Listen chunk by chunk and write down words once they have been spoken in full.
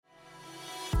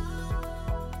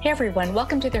Hey everyone,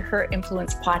 welcome to the Her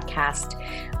Influence podcast.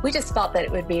 We just felt that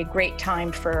it would be a great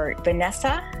time for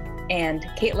Vanessa and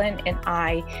Caitlin and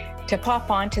I to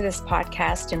pop onto this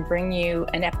podcast and bring you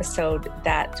an episode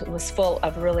that was full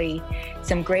of really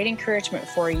some great encouragement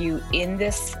for you in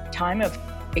this time of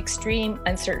extreme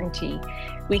uncertainty.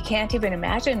 We can't even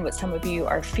imagine what some of you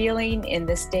are feeling in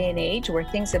this day and age where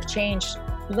things have changed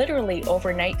literally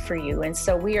overnight for you. And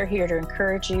so we are here to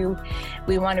encourage you.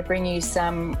 We want to bring you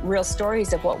some real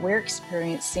stories of what we're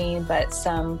experiencing, but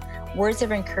some words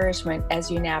of encouragement as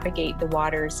you navigate the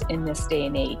waters in this day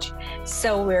and age.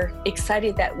 So we're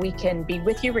excited that we can be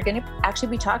with you. We're going to actually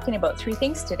be talking about three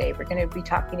things today. We're going to be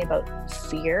talking about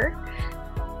fear,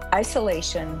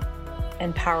 isolation,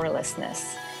 and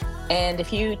powerlessness. And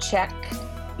if you check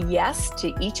yes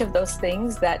to each of those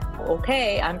things, that,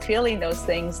 okay, I'm feeling those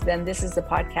things, then this is the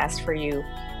podcast for you.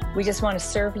 We just want to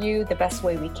serve you the best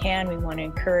way we can. We want to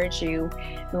encourage you.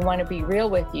 We want to be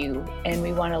real with you. And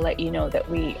we want to let you know that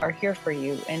we are here for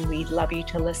you. And we'd love you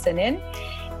to listen in.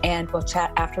 And we'll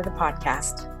chat after the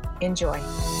podcast. Enjoy.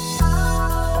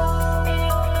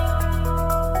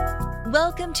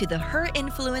 Welcome to the Her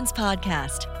Influence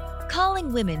podcast,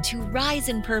 calling women to rise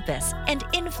in purpose and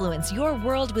influence your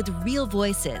world with real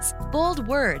voices, bold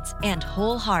words, and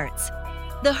whole hearts.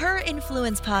 The Her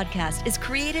Influence podcast is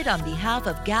created on behalf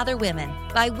of Gather Women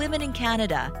by Women in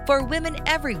Canada for women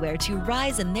everywhere to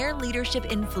rise in their leadership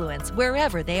influence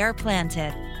wherever they are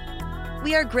planted.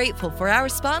 We are grateful for our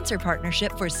sponsor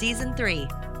partnership for Season 3,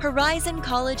 Horizon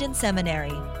College and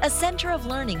Seminary, a center of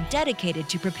learning dedicated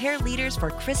to prepare leaders for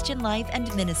Christian life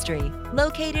and ministry,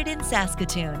 located in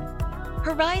Saskatoon.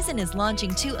 Horizon is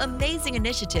launching 2 amazing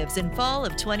initiatives in fall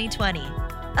of 2020.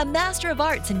 A Master of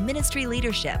Arts in Ministry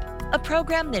Leadership, a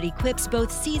program that equips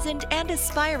both seasoned and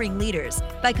aspiring leaders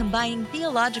by combining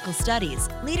theological studies,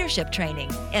 leadership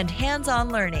training, and hands-on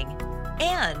learning.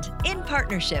 And in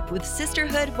partnership with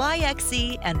Sisterhood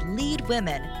YXC and Lead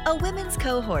Women, a women's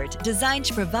cohort designed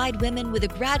to provide women with a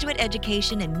graduate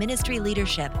education in ministry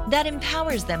leadership that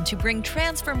empowers them to bring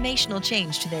transformational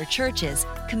change to their churches,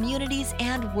 communities,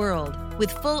 and world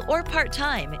with full or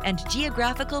part-time and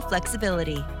geographical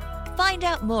flexibility. Find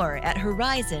out more at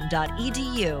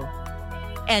horizon.edu.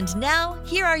 And now,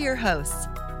 here are your hosts,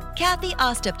 Kathy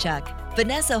Ostapchuk,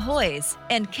 Vanessa Hoyes,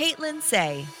 and Caitlin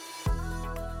Say.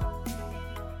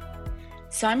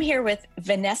 So I'm here with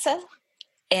Vanessa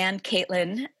and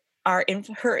Caitlin,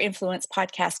 Her Influence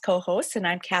podcast co-hosts, and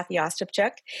I'm Kathy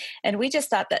Ostapchuk. And we just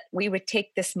thought that we would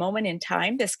take this moment in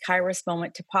time, this Kairos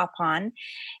moment, to pop on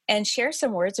and share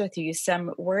some words with you,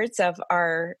 some words of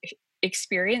our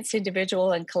experience,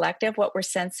 individual and collective, what we're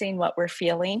sensing, what we're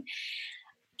feeling.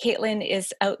 Caitlin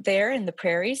is out there in the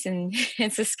prairies in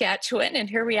Saskatchewan, and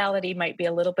her reality might be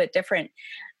a little bit different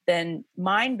than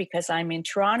mine because I'm in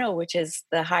Toronto, which is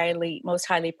the most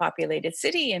highly populated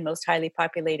city and most highly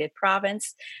populated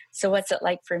province. So what's it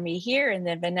like for me here? And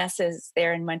then Vanessa's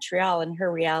there in Montreal, and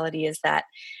her reality is that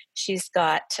she's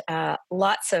got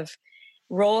lots of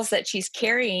roles that she's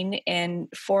carrying and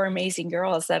 4 amazing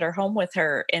girls that are home with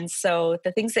her. And so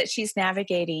the things that she's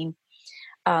navigating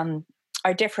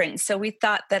are different. So we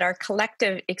thought that our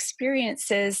collective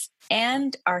experiences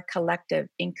and our collective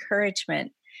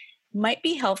encouragement might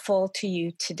be helpful to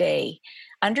you today,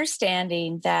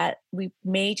 understanding that we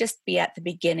may just be at the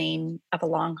beginning of a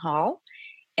long haul.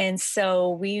 And so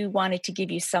we wanted to give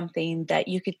you something that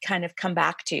you could kind of come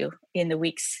back to in the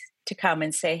weeks to come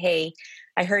and say, hey,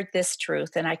 I heard this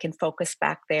truth and I can focus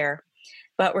back there.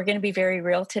 But we're going to be very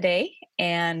real today.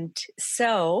 And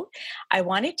so I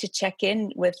wanted to check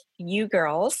in with you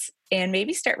girls and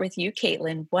maybe start with you,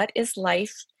 Caitlin. What is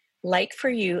life like for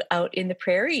you out in the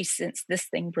prairies since this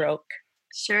thing broke?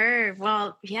 Sure.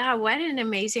 Well, yeah, what an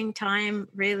amazing time,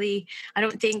 really. I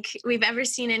don't think we've ever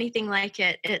seen anything like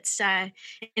it. It's an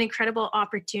incredible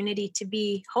opportunity to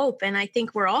be hope. And I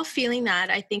think we're all feeling that.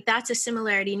 I think that's a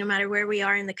similarity no matter where we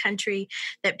are in the country,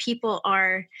 that people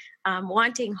are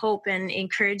wanting hope and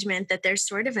encouragement, that there's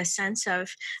sort of a sense of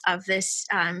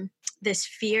this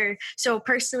fear. So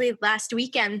personally, last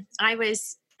weekend, I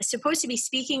was supposed to be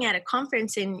speaking at a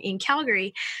conference in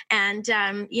Calgary, and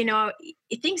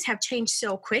things have changed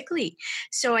so quickly.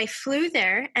 So I flew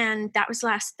there, and that was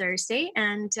last Thursday,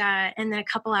 and then a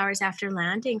couple hours after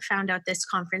landing, found out this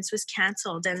conference was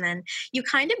canceled. And then you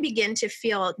kind of begin to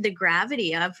feel the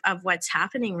gravity of what's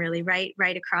happening, really, right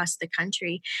across the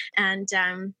country. And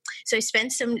so I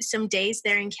spent some days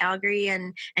there in Calgary,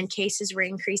 and cases were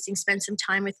increasing. Spent some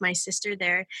time with my sister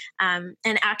there, and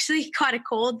actually caught a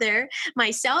cold there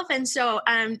myself. And so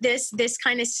this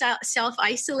kind of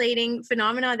self-isolating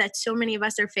phenomena that so many of of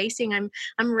us are facing.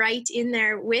 I'm right in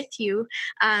there with you.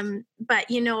 But,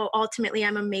 ultimately,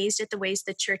 I'm amazed at the ways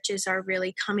the churches are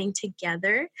really coming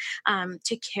together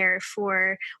to care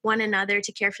for one another,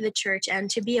 to care for the church, and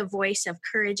to be a voice of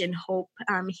courage and hope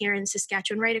here in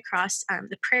Saskatchewan, right across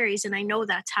the prairies. And I know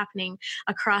that's happening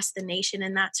across the nation,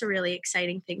 and that's a really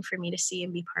exciting thing for me to see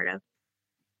and be part of.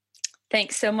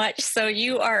 Thanks so much. So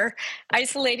you are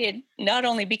isolated not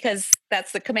only because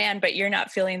that's the command, but you're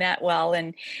not feeling that well.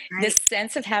 And Right. this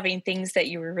sense of having things that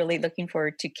you were really looking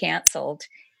forward to canceled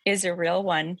is a real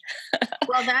one.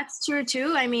 Well, that's true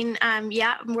too. I mean,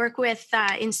 work with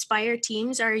Inspire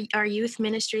Teams, our youth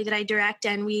ministry that I direct,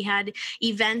 and we had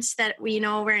events that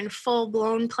we're in full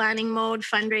blown planning mode,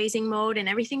 fundraising mode, and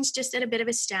everything's just at a bit of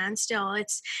a standstill.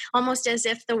 It's almost as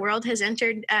if the world has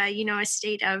entered, a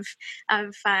state of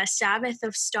Sabbath,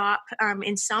 of stop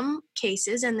in some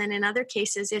cases, and then in other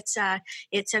cases, it's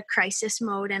a crisis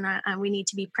mode, and we need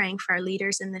to be praying for our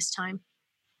leaders in this time.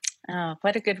 Oh,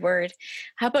 what a good word.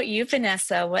 How about you,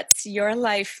 Vanessa? What's your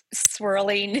life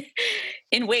swirling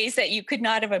in ways that you could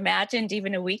not have imagined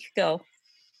even a week ago?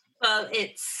 Well,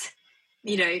 it's,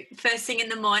 first thing in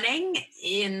the morning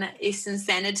in Eastern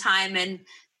Standard Time, and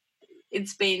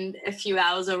it's been a few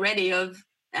hours already of,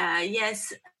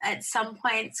 yes, at some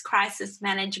points, crisis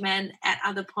management, at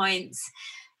other points,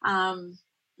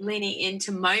 leaning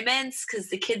into moments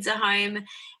because the kids are home.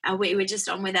 We were just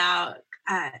on with our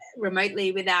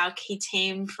remotely with our key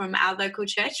team from our local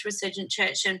church, Resurgent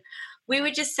Church, and we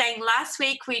were just saying last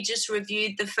week we just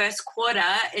reviewed the first quarter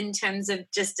in terms of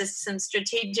just some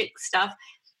strategic stuff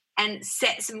and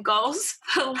set some goals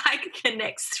for like the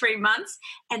next 3 months,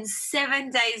 and 7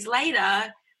 days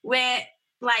later we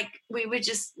were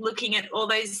just looking at all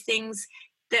those things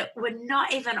that were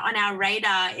not even on our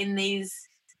radar in these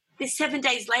 7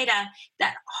 days later.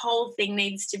 That whole thing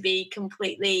needs to be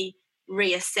completely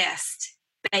reassessed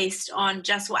based on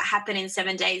just what happened in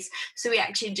 7 days. So we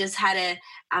actually just had a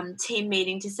team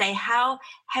meeting to say, how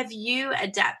have you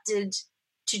adapted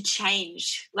to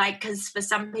change? Because for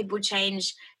some people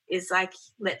change is like,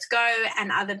 let's go,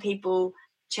 and other people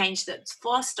change that's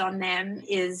forced on them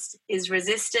is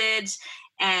resisted.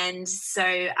 And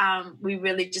so we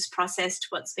really just processed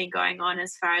what's been going on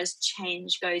as far as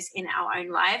change goes in our own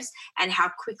lives and how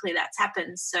quickly that's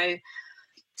happened. So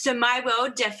my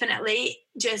world definitely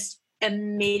just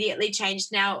immediately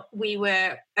changed. Now, we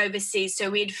were overseas, so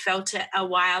we'd felt it a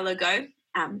while ago,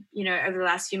 over the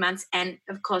last few months. And,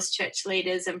 of course, church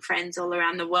leaders and friends all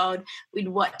around the world, we'd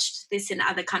watched this in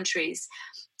other countries.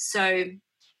 So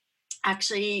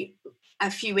actually, a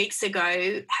few weeks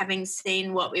ago, having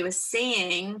seen what we were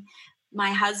seeing, my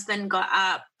husband got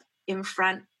up in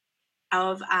front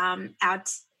of a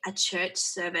church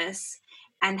service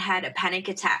and had a panic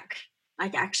attack.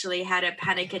 Actually had a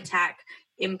panic attack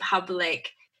in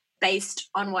public based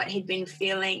on what he'd been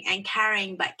feeling and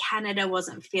carrying, but Canada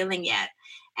wasn't feeling yet,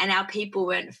 and our people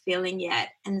weren't feeling yet.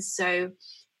 And so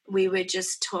we were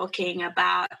just talking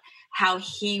about how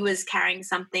he was carrying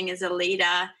something as a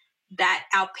leader that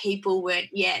our people weren't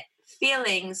yet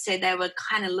feeling. So they were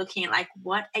kind of looking at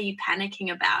what are you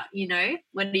panicking about?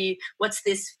 What's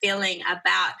this feeling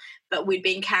about? But we'd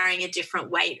been carrying a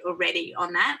different weight already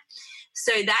on that.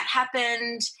 So that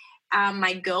happened.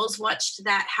 My girls watched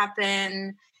that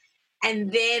happen.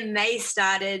 And then they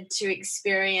started to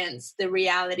experience the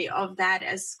reality of that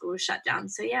as school shut down.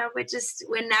 So, yeah,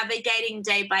 we're navigating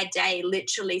day by day,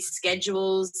 literally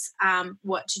schedules,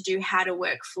 what to do, how to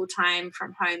work full-time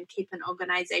from home, keep an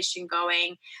organization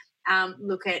going,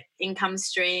 look at income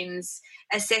streams,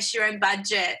 assess your own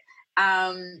budget,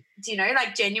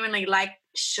 genuinely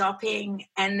shopping,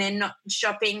 and then not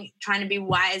shopping, trying to be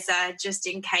wiser just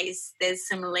in case there's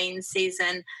some lean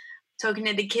season, talking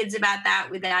to the kids about that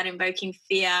without invoking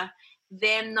fear,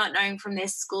 them not knowing from their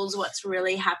schools what's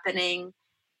really happening,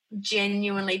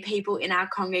 genuinely people in our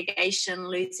congregation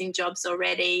losing jobs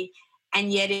already,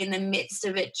 and yet in the midst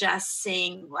of it just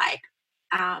seeing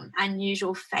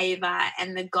unusual favor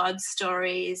and the God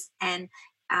stories, and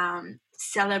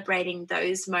celebrating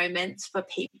those moments for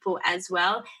people as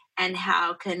well. And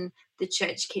how can the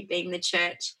church keep being the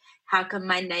church? How can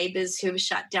my neighbors who have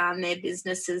shut down their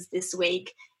businesses this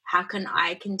week, how can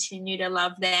I continue to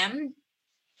love them?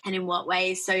 And in what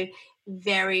ways? So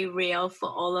very real for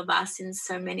all of us in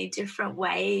so many different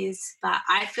ways. But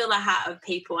I feel the heart of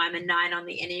people. I'm a 9 on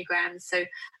the Enneagram, so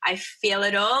I feel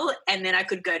it all. And then I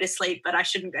could go to sleep, but I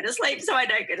shouldn't go to sleep, so I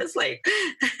don't go to sleep.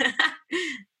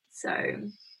 So,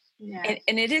 yeah.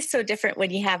 And it is so different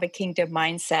when you have a kingdom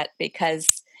mindset,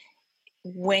 because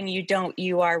when you don't,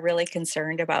 you are really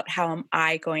concerned about how am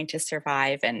I going to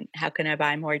survive and how can I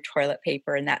buy more toilet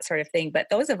paper and that sort of thing. But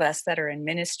those of us that are in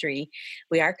ministry,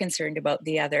 we are concerned about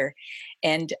the other.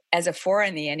 And as a 4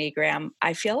 on the Enneagram,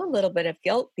 I feel a little bit of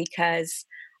guilt because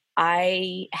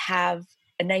I have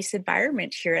a nice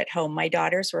environment here at home. My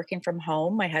daughter's working from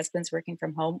home, my husband's working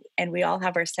from home, and we all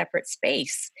have our separate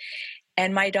space.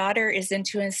 And my daughter is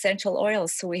into essential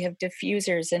oils, so we have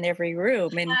diffusers in every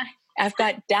room. And I've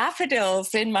got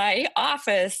daffodils in my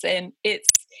office, and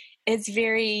it's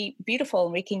very beautiful.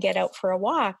 And we can get out for a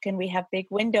walk, and we have big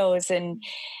windows. And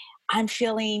I'm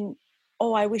feeling,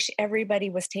 oh, I wish everybody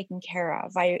was taken care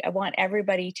of. I want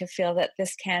everybody to feel that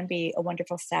this can be a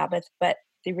wonderful Sabbath. But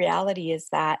the reality is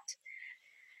that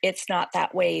it's not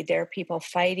that way. There are people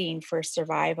fighting for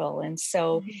survival. And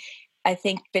so I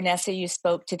think, Vanessa, you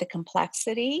spoke to the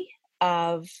complexity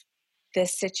of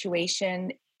this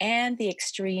situation and the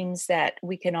extremes that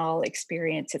we can all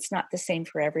experience. It's not the same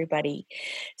for everybody.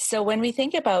 So when we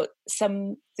think about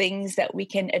some things that we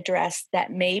can address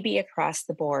that may be across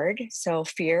the board, so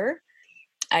fear,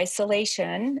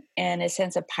 isolation, and a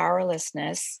sense of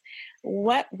powerlessness,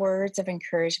 what words of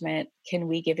encouragement can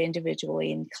we give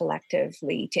individually and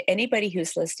collectively to anybody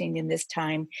who's listening in this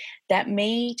time that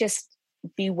may just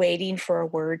be waiting for a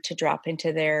word to drop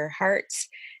into their hearts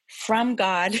from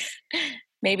God,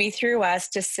 maybe through us,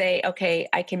 to say, okay,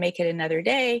 I can make it another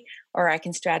day, or I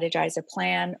can strategize a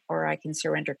plan, or I can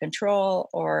surrender control,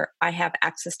 or I have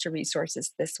access to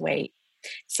resources this way.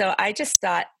 So I just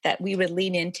thought that we would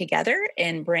lean in together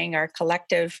and bring our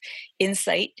collective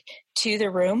insight to the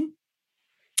room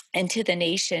and to the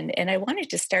nation. And I wanted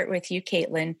to start with you,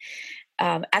 Caitlin.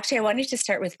 Actually, I wanted to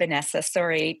start with Vanessa,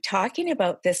 talking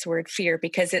about this word fear,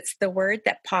 because it's the word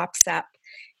that pops up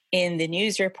in the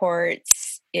news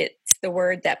reports. It's the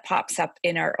word that pops up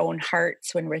in our own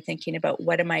hearts when we're thinking about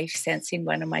what am I sensing,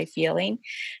 what am I feeling.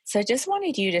 So I just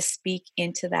wanted you to speak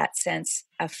into that sense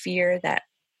of fear, that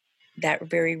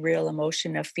very real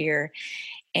emotion of fear,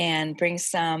 and bring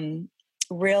some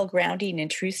real grounding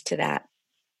and truth to that.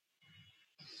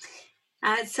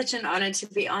 It's such an honor to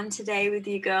be on today with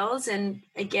you girls. And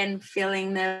again,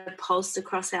 feeling the pulse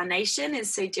across our nation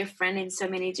is so different in so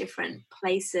many different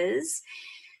places.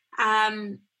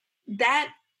 That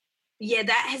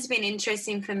has been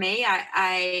interesting for me.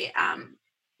 I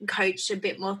coach a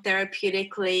bit more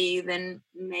therapeutically than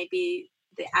maybe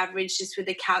the average, just with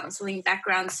a counseling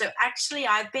background. So actually,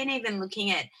 I've been even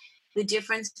looking at the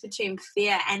difference between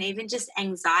fear and even just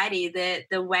anxiety,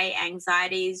 the way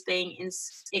anxiety is being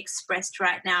expressed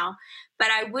right now. But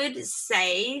I would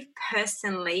say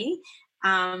personally,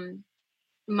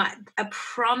 a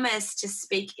promise to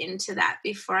speak into that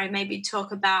before I maybe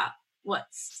talk about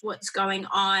what's going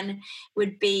on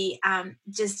would be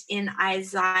just in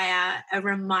Isaiah, a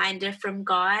reminder from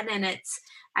God. And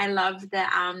I love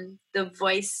the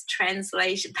voice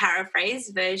translation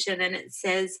paraphrase version, and it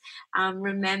says,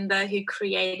 remember who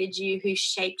created you, who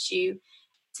shaped you.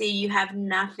 See, you have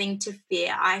nothing to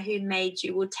fear. I who made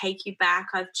you will take you back.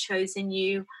 I've chosen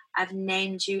you. I've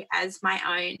named you as my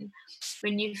own.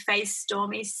 When you face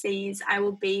stormy seas, I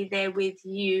will be there with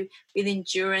you with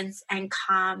endurance and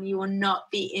calm. You will not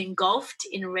be engulfed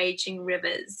in raging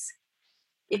rivers.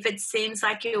 If it seems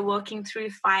like you're walking through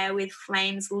fire with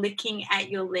flames licking at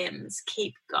your limbs,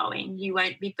 keep going. You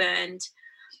won't be burned,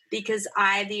 because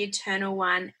I, the Eternal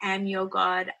One, am your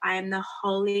God. I am the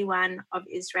Holy One of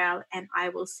Israel, and I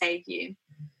will save you.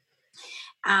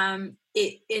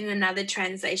 In another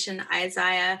translation,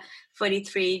 Isaiah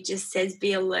 43 just says,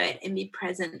 be alert and be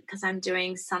present, because I'm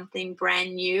doing something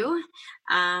brand new.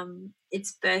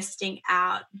 It's bursting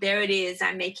out. There it is.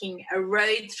 I'm making a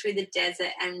road through the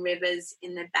desert and rivers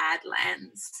in the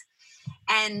Badlands.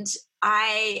 And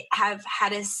I have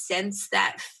had a sense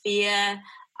that fear,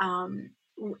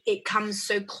 it comes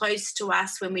so close to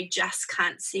us when we just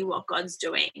can't see what God's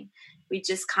doing. We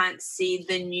just can't see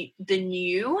the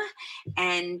new,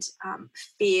 and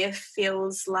fear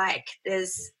feels like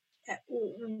there's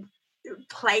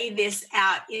play this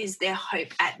out. Is there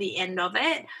hope at the end of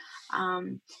it?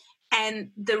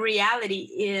 And the reality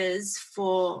is,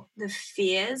 for the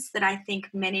fears that I think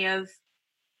many of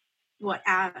what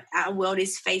our world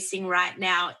is facing right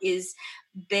now, is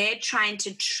they're trying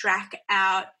to track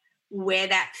out where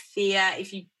that fear,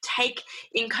 if you take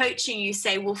in coaching, you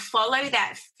say, well, follow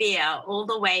that fear all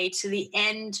the way to the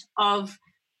end of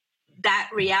that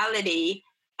reality.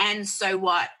 And so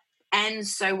what? And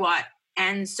so what?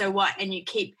 And so what? And you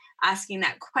keep asking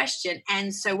that question,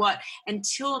 and so what?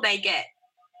 Until they get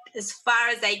as far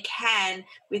as they can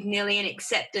with nearly an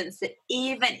acceptance that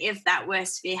even if that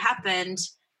worst fear happened,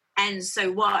 and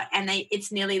so what? And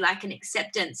it's nearly like an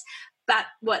acceptance. But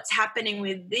what's happening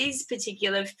with these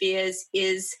particular fears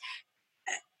is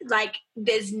like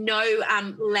there's no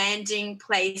landing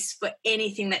place for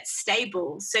anything that's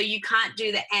stable. So you can't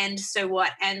do the and so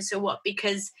what,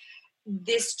 because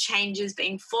this change is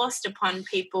being forced upon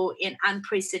people in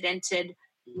unprecedented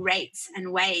rates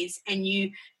and ways. And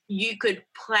you could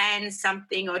plan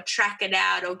something or track it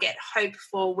out or get hope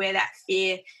for where that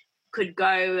fear could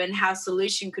go and how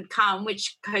solution could come,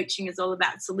 which coaching is all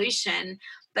about solution,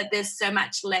 but there's so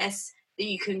much less that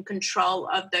you can control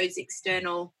of those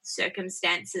external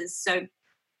circumstances. So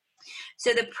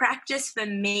the practice for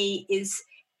me is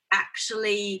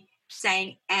actually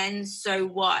saying, and so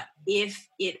what if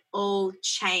it all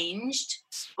changed,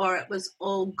 or it was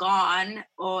all gone,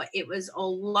 or it was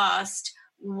all lost?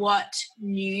 What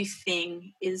new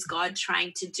thing is God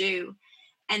trying to do?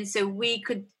 And so we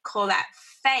could call that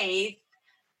faith,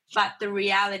 but the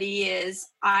reality is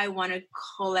I want to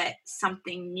call it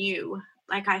something new.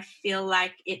 Like I feel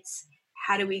like it's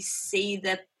how do we see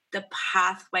the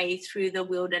pathway through the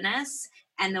wilderness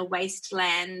and the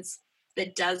wastelands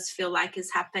that does feel like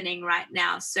is happening right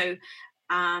now. So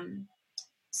and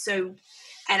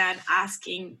I'm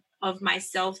asking of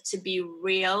myself to be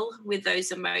real with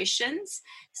those emotions.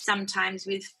 Sometimes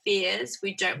with fears,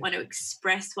 we don't want to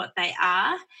express what they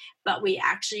are, but we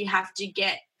actually have to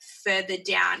get further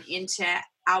down into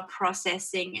our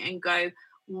processing and go,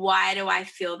 why do I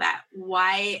feel that?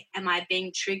 Why am I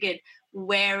being triggered?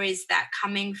 Where is that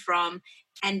coming from?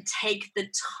 And take the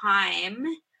time.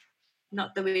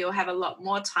 Not that we all have a lot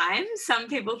more time. Some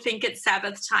people think it's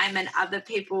Sabbath time and other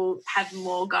people have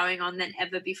more going on than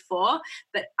ever before.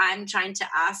 But I'm trying to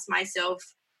ask myself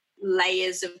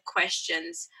layers of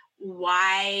questions.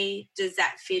 Why does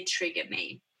that fear trigger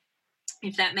me?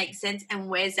 If that makes sense. And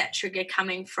where's that trigger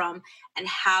coming from? And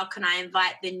how can I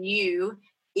invite the new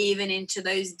even into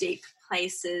those deep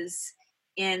places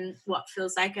in what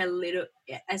feels like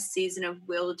a season of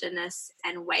wilderness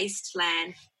and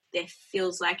wasteland? There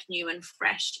feels like new and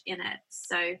fresh in it.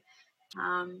 So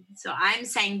I'm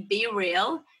saying be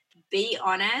real, be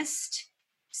honest,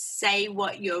 say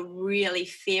what you're really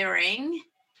fearing,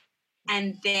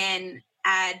 and then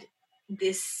add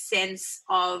this sense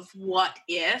of what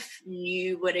if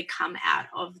new were to come out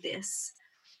of this.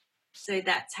 So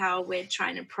that's how we're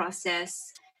trying to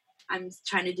process. I'm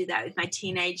trying to do that with my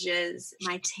teenagers,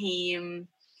 my team,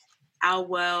 our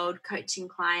world, coaching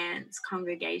clients,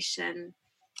 congregation,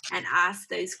 and ask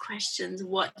those questions.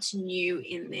 What's new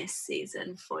in this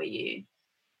season for you?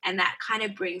 And that kind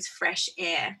of brings fresh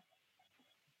air.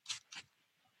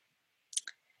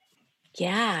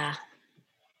 Yeah.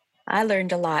 I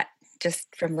learned a lot just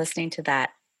from listening to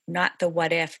that. Not the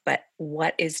what if, but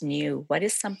what is new? What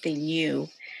is something new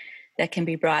that can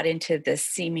be brought into this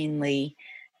seemingly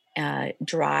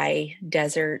dry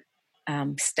desert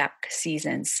stuck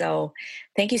season? So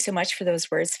thank you so much for those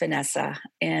words, Vanessa.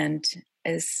 And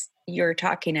as you're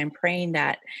talking, I'm praying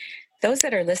that those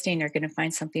that are listening are going to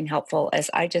find something helpful,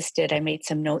 as I just did. I made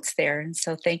some notes there. And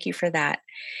so thank you for that.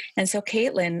 And so,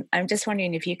 Caitlin, I'm just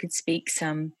wondering if you could speak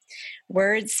some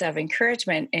words of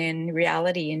encouragement and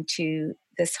reality into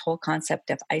this whole concept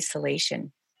of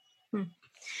isolation.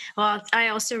 Well, I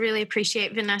also really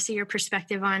appreciate, Vanessa, your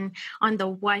perspective on the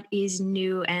what is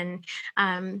new. And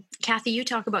Kathy, you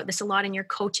talk about this a lot in your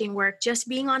coaching work, just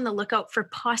being on the lookout for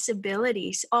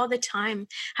possibilities all the time,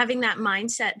 having that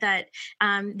mindset that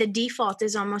the default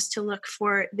is almost to look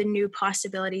for the new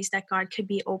possibilities that God could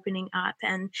be opening up.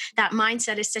 And that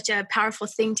mindset is such a powerful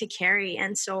thing to carry.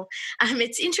 And so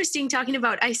it's interesting talking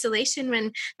about isolation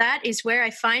when that is where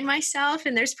I find myself.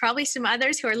 And there's probably some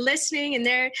others who are listening and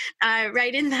they're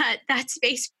right in that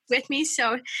space with me.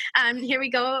 So here we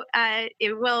go.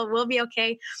 We'll be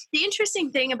okay. The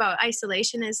interesting thing about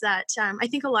isolation is that I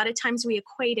think a lot of times we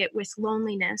equate it with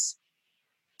loneliness.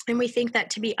 And we think that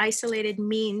to be isolated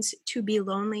means to be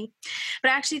lonely.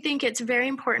 But I actually think it's very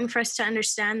important for us to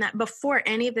understand that before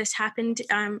any of this happened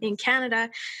in Canada,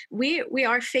 we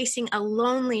are facing a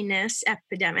loneliness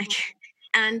epidemic.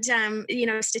 And,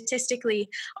 statistically,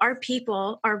 our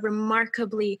people are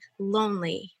remarkably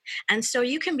lonely. And so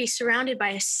you can be surrounded by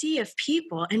a sea of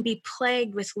people and be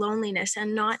plagued with loneliness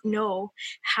and not know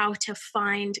how to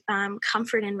find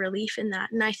comfort and relief in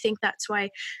that. And I think that's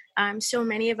why so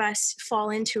many of us fall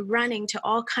into running to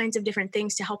all kinds of different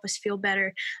things to help us feel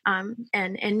better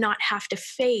and not have to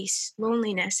face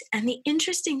loneliness. And the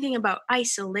interesting thing about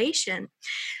isolation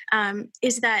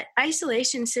is that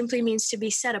isolation simply means to be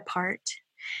set apart.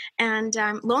 And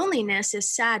loneliness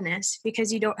is sadness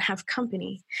because you don't have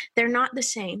company. They're not the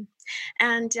same.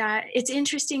 And it's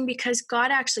interesting because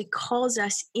God actually calls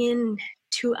us in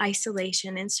to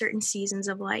isolation in certain seasons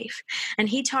of life. And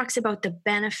he talks about the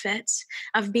benefits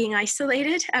of being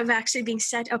isolated, of actually being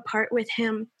set apart with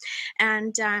him.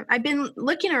 And I've been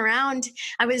looking around.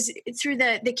 I was through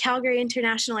the Calgary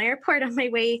International Airport on my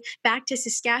way back to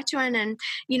Saskatchewan, and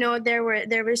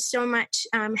there was so much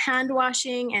hand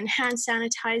washing and hand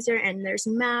sanitizer, and there's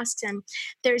masks, and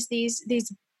there's these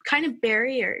kind of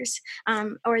barriers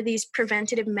or these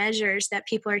preventative measures that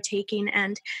people are taking.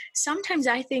 And sometimes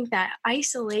I think that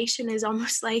isolation is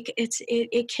almost like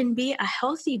it can be a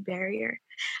healthy barrier,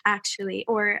 actually,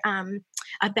 or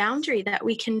a boundary that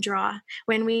we can draw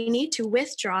when we need to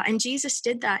withdraw. And Jesus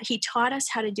did that. He taught us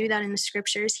how to do that in the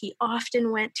scriptures. He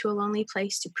often went to a lonely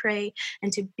place to pray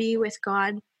and to be with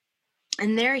God.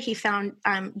 And there he found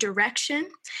direction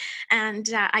and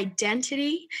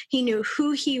identity. He knew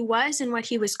who he was and what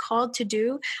he was called to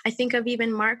do. I think of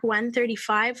even Mark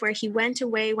 1:35, where he went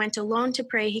away, went alone to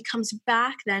pray. He comes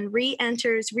back, then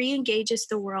re-enters, re-engages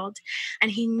the world,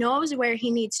 and he knows where he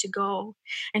needs to go.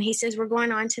 And he says, we're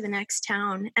going on to the next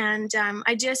town. And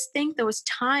I just think those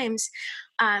times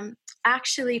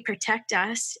actually protect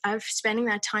us of spending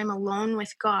that time alone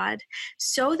with God,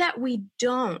 so that we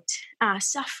don't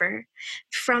suffer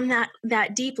from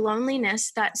that deep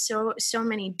loneliness that so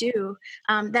many do,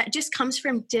 that just comes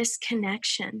from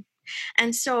disconnection.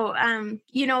 And so,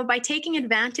 by taking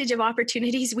advantage of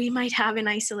opportunities we might have in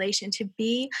isolation, to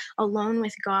be alone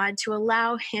with God, to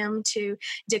allow him to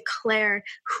declare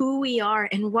who we are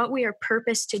and what we are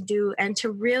purposed to do, and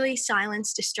to really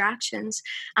silence distractions,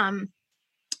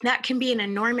 that can be an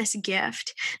enormous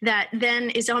gift that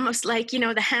then is almost like,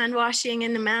 the hand washing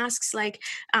and the masks, like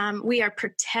we are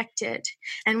protected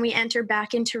and we enter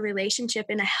back into relationship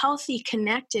in a healthy,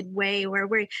 connected way where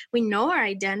we know our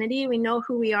identity, we know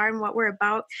who we are and what we're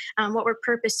about, what we're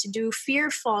purposed to do.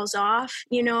 Fear falls off,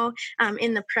 in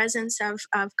the presence of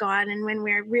God, and when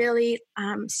we're really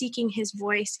seeking his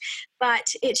voice.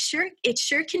 But it sure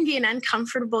can be an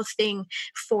uncomfortable thing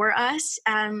for us,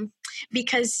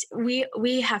 because we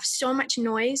have so much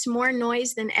noise, more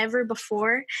noise than ever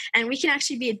before, and we can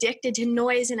actually be addicted to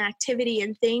noise and activity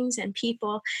and things and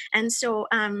people. And so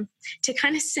to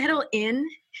kind of settle in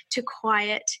to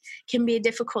quiet can be a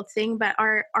difficult thing, but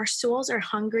our souls are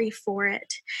hungry for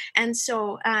it. And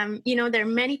so, there are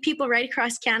many people right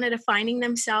across Canada finding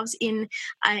themselves in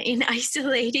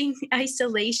isolation.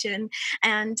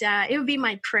 And it would be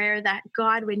my prayer that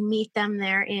God would meet them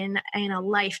there in a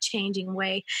life-changing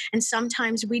way. And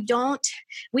sometimes we don't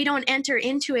enter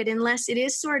into it unless it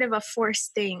is sort of a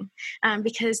forced thing,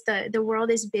 because the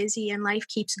world is busy and life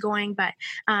keeps going. But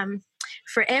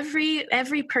for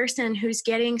every person who's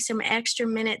getting some extra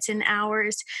minutes and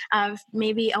hours of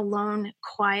maybe alone,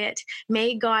 quiet,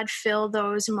 may God fill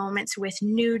those moments with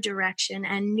new direction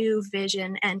and new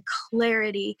vision and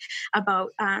clarity about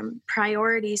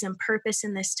priorities and purpose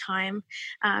in this time.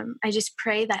 I just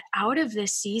pray that out of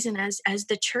this season, as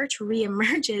the church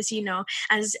reemerges,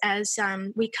 as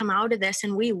we come out of this,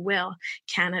 and we will,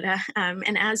 Canada,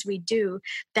 and as we do,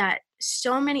 that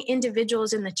so many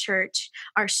individuals in the church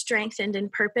are strengthened in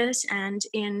purpose and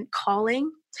in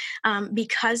calling,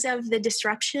 because of the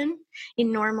disruption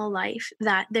in normal life,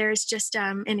 that there's just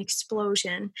an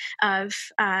explosion of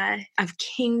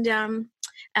kingdom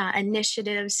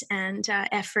initiatives and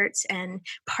efforts and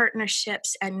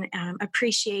partnerships and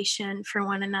appreciation for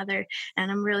one another.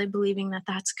 And I'm really believing that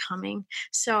that's coming.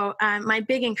 So my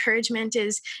big encouragement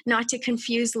is not to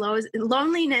confuse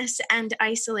loneliness and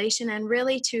isolation, and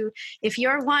really to, if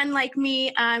you're one like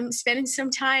me, spending some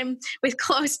time with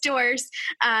closed doors,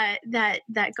 that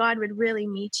God would really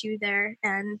meet you there,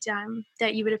 and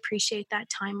that you would appreciate that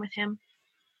time with him.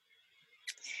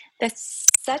 That's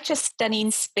such a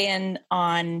stunning spin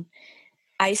on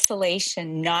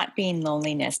isolation not being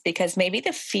loneliness, because maybe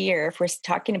the fear, if we're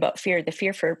talking about fear, the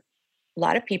fear for a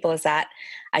lot of people is that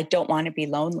I don't want to be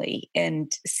lonely.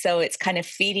 And so it's kind of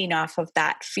feeding off of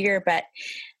that fear. But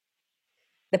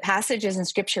the passages in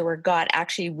scripture where God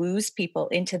actually woos people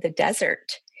into the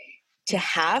desert to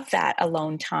have that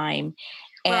alone time,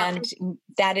 and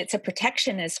that it's a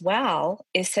protection as well,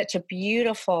 is such a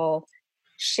beautiful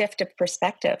shift of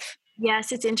perspective.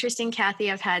 Yes, it's interesting, Kathy.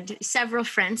 I've had several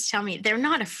friends tell me they're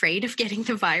not afraid of getting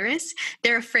the virus.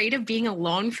 They're afraid of being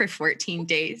alone for 14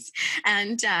 days.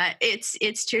 And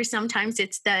it's true. Sometimes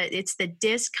it's the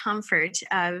discomfort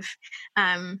of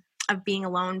being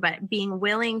alone, but being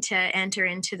willing to enter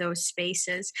into those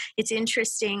spaces. It's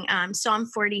interesting. Psalm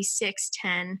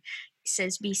 46:10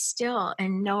 says, "Be still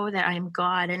and know that I am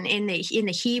God." And in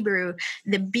the Hebrew,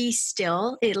 the "be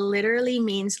still," it literally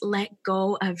means let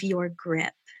go of your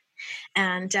grip.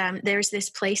 And there's this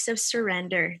place of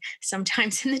surrender.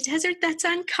 Sometimes in the desert, that's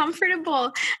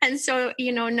uncomfortable. And so,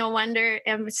 no wonder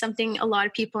something a lot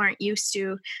of people aren't used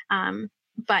to,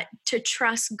 but to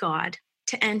trust God,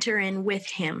 to enter in with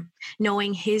him,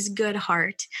 knowing his good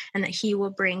heart and that he will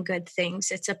bring good things.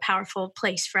 It's a powerful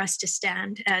place for us to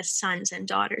stand as sons and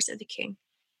daughters of the King.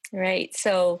 Right.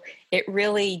 So it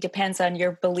really depends on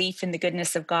your belief in the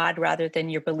goodness of God rather than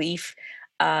your belief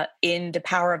in the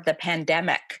power of the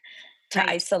pandemic to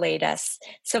isolate us.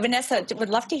 So Vanessa, would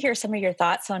love to hear some of your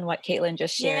thoughts on what Caitlin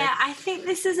just shared. Yeah, I think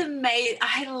this is amazing.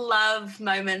 I love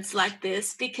moments like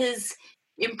this because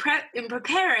in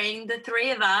preparing, the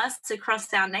three of us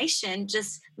across our nation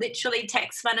just literally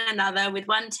text one another with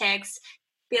one text,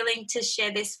 feeling to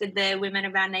share this with the women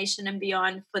of our nation and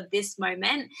beyond for this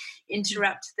moment,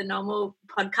 interrupt the normal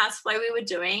podcast flow we were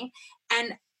doing.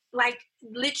 And like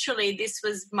literally this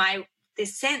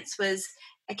sense was,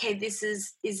 okay,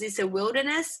 is this a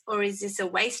wilderness or is this a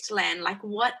wasteland? Like,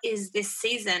 what is this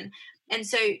season? And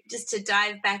so just to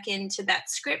dive back into that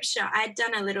scripture, I'd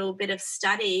done a little bit of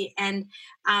study, and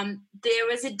there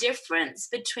was a difference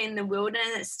between the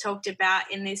wilderness talked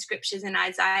about in these scriptures in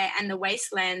Isaiah and the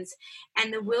wastelands.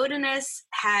 And the wilderness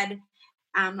had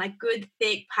like good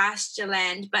thick pasture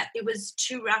land, but it was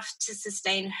too rough to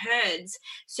sustain herds.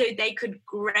 So they could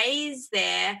graze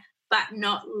there, but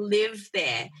not live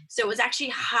there. So it was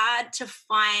actually hard to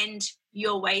find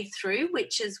your way through,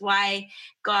 which is why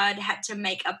God had to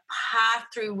make a path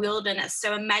through wilderness.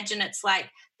 So imagine it's like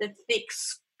the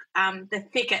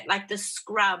thicket, like the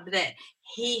scrub that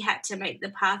he had to make the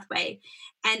pathway.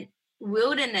 And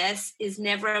wilderness is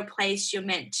never a place you're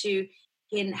meant to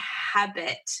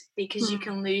inhabit because you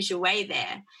can lose your way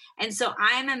there. And so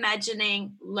I'm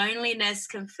imagining loneliness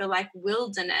can feel like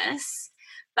wilderness,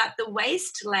 but the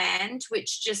wasteland,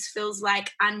 which just feels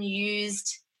like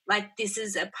unused, like this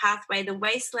is a pathway. The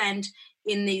wasteland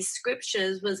in these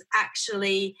scriptures was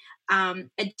actually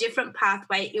a different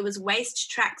pathway. It was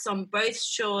waste tracts on both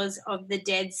shores of the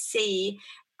Dead Sea.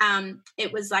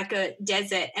 It was like a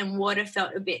desert, and water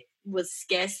was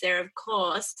scarce there, of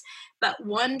course, but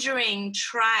wandering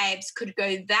tribes could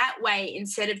go that way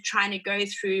instead of trying to go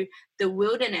through the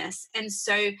wilderness. And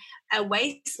so a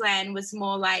wasteland was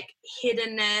more like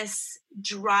hiddenness,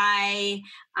 dry,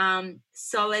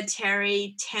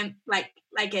 solitary,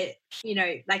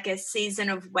 like a season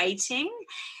of waiting.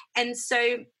 And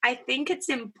so I think it's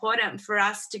important for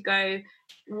us to go,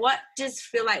 what does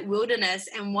feel like wilderness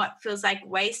and what feels like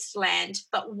wasteland?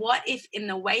 But what if in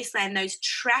the wasteland, those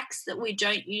tracks that we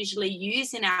don't usually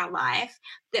use in our life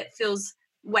that feels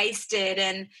wasted,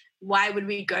 and why would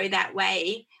we go that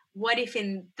way? What if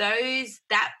in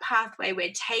that pathway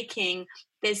we're taking,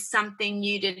 there's something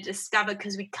new to discover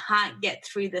because we can't get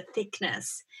through the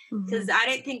thickness? Because I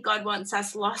don't think God wants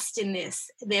us lost in this,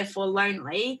 therefore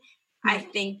lonely. I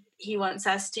think he wants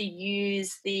us to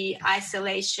use the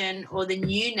isolation or the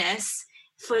newness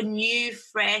for new,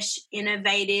 fresh,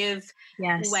 innovative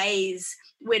ways.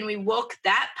 When we walk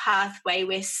that pathway,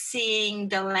 we're seeing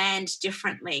the land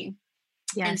differently.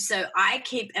 Yes. And so I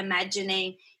keep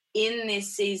imagining in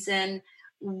this season,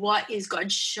 what is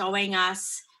God showing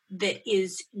us that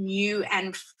is new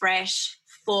and fresh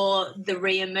for the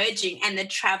re-emerging and the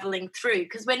traveling through?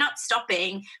 Because we're not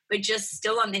stopping, we're just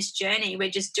still on this journey.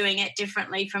 We're just doing it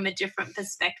differently from a different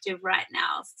perspective right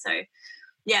now. So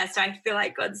I feel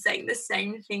like God's saying the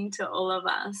same thing to all of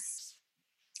us.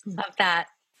 Love that.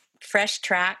 Fresh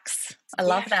tracks. I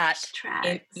love that.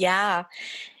 Tracks. Yeah.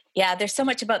 There's so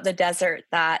much about the desert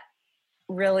that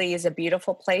really is a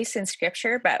beautiful place in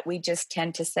scripture, but we just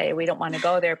tend to say we don't want to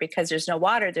go there because there's no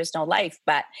water, there's no life,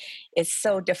 but it's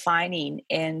so defining.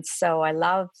 And so I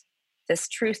love this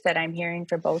truth that I'm hearing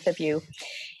from both of you.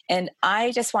 And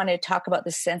I just want to talk about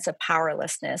the sense of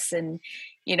powerlessness. And,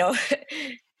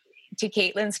 to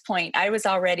Caitlin's point, I was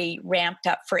already ramped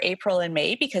up for April and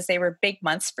May because they were big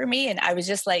months for me. And I was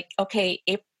just like, okay,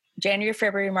 January,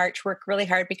 February, March, work really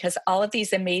hard because all of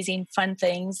these amazing fun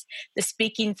things, the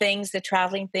speaking things, the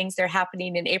traveling things, they're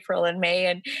happening in April and May.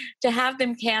 And to have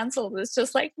them canceled was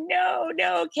just like, no,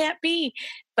 can't be.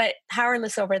 But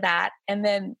powerless over that. And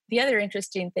then the other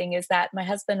interesting thing is that my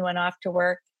husband went off to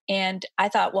work, and I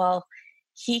thought, well,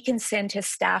 he can send his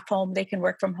staff home, they can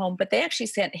work from home, but they actually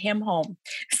sent him home.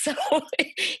 So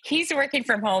he's working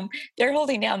from home. They're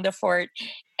holding down the fort.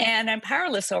 And I'm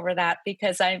powerless over that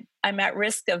because I'm at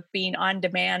risk of being on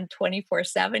demand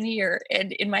 24/7 here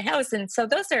and in my house. And so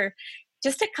those are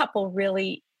just a couple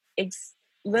really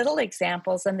little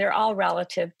examples, and they're all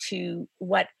relative to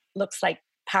what looks like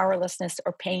powerlessness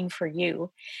or pain for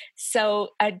you. So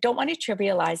I don't want to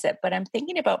trivialize it, but I'm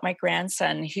thinking about my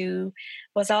grandson who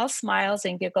was all smiles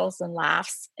and giggles and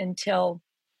laughs until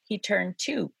he turned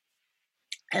 2.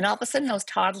 And all of a sudden, those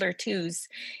toddler twos,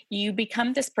 you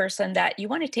become this person that you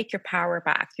want to take your power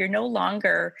back. You're no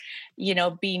longer,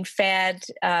 being fed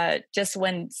just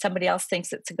when somebody else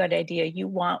thinks it's a good idea. You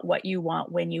want what you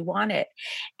want when you want it.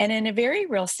 And in a very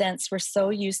real sense, we're so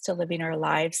used to living our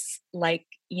lives like,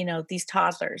 these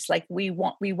toddlers. Like we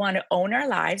want to own our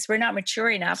lives. We're not mature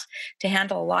enough to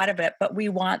handle a lot of it, but we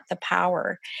want the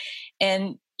power.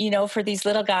 And, for these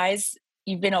little guys,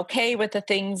 you've been okay with the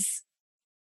things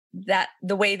that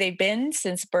the way they've been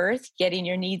since birth, getting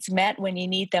your needs met when you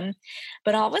need them.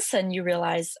 But all of a sudden you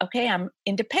realize, okay, I'm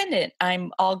independent.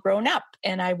 I'm all grown up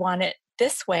and I want it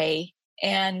this way.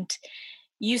 And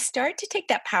you start to take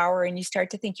that power and you start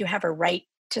to think you have a right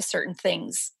to certain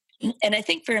things. And I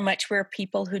think very much we're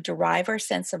people who derive our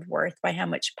sense of worth by how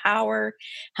much power,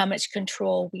 how much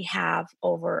control we have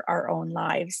over our own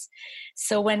lives.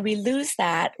 So when we lose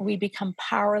that, we become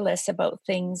powerless about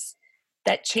things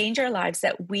that change our lives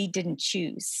that we didn't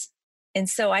choose. And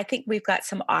so I think we've got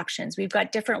some options. We've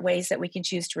got different ways that we can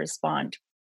choose to respond.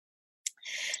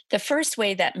 The first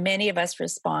way that many of us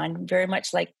respond, very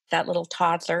much like that little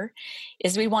toddler,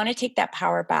 is we want to take that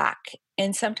power back.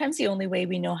 And sometimes the only way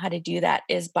we know how to do that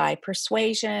is by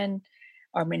persuasion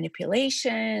or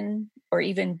manipulation or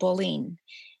even bullying.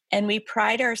 And we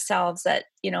pride ourselves that,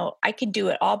 I can do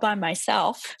it all by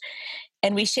myself.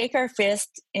 And we shake our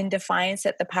fist in defiance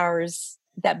at the powers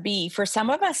that be. For some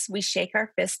of us, we shake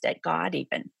our fist at God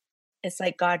even. It's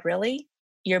like, God, really?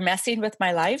 You're messing with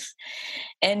my life?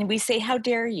 And we say, how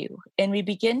dare you? And we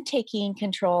begin taking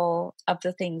control of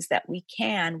the things that we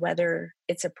can, whether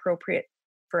it's appropriate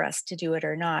for us to do it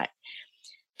or not.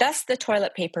 Thus, the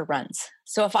toilet paper runs.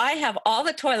 So if I have all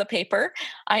the toilet paper,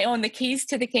 I own the keys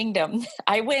to the kingdom.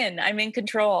 I win. I'm in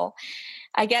control.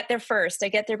 I get there first. I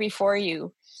get there before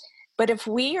you. But if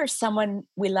we or someone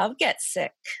we love gets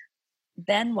sick,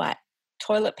 then what?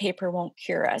 Toilet paper won't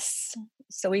cure us.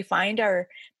 So we find our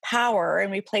power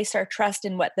and we place our trust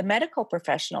in what the medical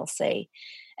professionals say.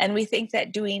 And we think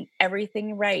that doing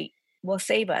everything right will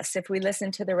save us if we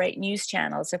listen to the right news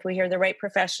channels, if we hear the right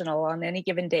professional on any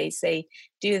given day say,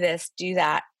 do this, do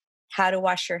that, how to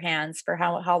wash your hands for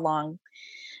how long.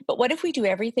 But what if we do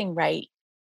everything right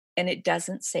and it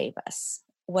doesn't save us?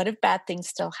 What if bad things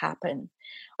still happen?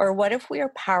 Or what if we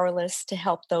are powerless to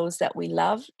help those that we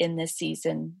love in this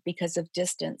season because of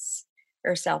distance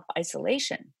or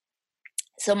self-isolation?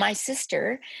 So my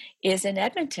sister is in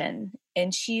Edmonton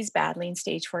and she's battling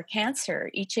stage 4 cancer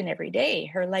each and every day.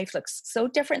 Her life looks so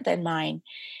different than mine.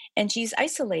 And she's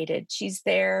isolated. She's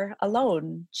there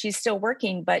alone. She's still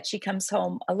working, but she comes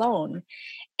home alone.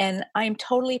 And I'm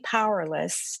totally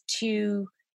powerless to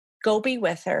go be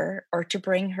with her or to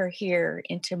bring her here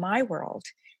into my world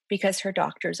because her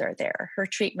doctors are there. Her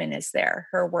treatment is there.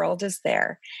 Her world is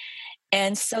there.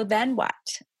 And so then what?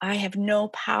 I have no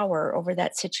power over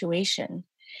that situation.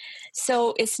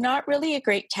 So it's not really a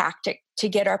great tactic to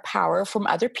get our power from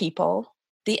other people,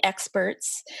 the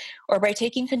experts, or by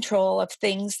taking control of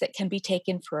things that can be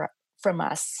taken from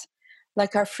us,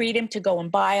 like our freedom to go and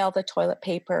buy all the toilet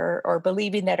paper, or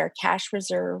believing that our cash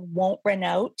reserve won't run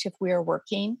out if we are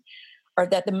working, or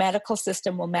that the medical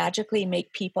system will magically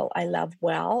make people I love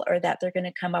well, or that they're going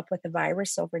to come up with a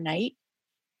virus overnight.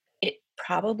 It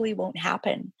probably won't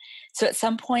happen. So at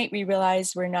some point we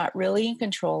realize we're not really in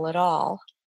control at all.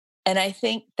 And I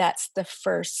think that's the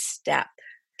first step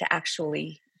to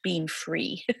actually being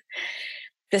free.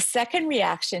 The second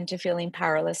reaction to feeling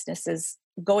powerlessness is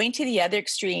going to the other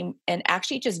extreme and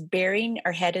actually just burying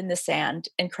our head in the sand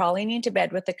and crawling into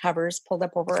bed with the covers pulled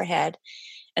up over our head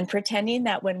and pretending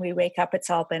that when we wake up,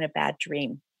 it's all been a bad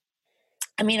dream.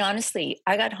 I mean, honestly,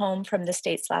 I got home from the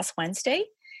States last Wednesday,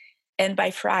 and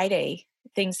by Friday,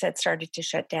 things had started to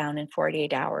shut down in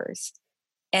 48 hours.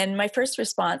 And my first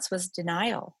response was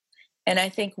denial. And I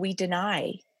think we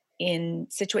deny in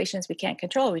situations we can't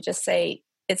control. We just say,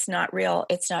 it's not real,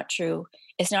 it's not true,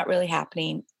 it's not really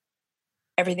happening,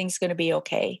 everything's going to be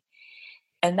okay.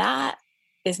 And that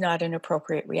is not an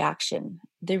appropriate reaction.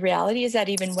 The reality is that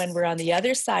even when we're on the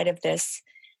other side of this,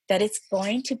 that it's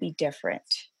going to be different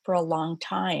for a long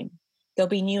time. There'll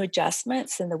be new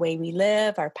adjustments in the way we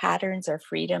live, our patterns, our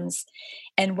freedoms,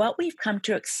 and what we've come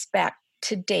to expect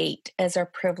to date as our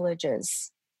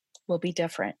privileges will be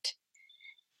different.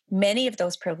 Many of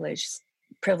those privileges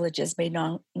may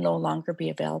no longer be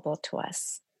available to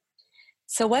us.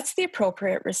 So what's the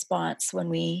appropriate response when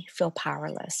we feel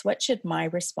powerless? What should my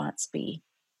response be?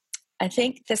 I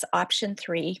think this option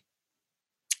 3,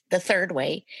 The third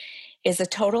way is a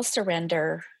total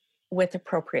surrender with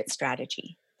appropriate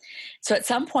strategy. So at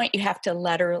some point, you have to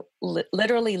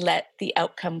literally let the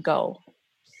outcome go.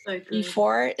 So good.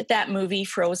 Before that movie,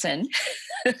 Frozen,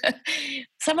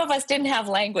 some of us didn't have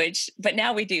language, but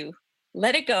now we do.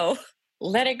 Let it go,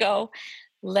 let it go,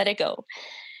 let it go.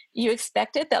 You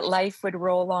expected that life would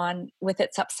roll on with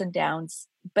its ups and downs,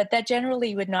 but that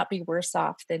generally would not be worse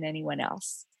off than anyone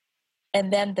else.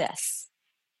 And then this,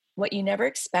 what you never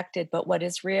expected, but what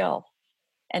is real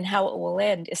and how it will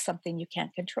end is something you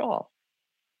can't control.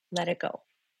 Let it go.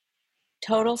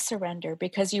 Total surrender,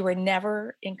 because you were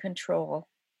never in control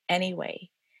anyway.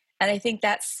 And I think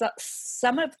that's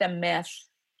some of the myth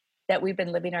that we've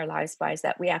been living our lives by, is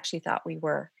that we actually thought we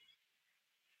were.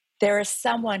 There is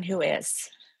someone who is,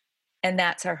 and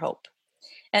that's our hope.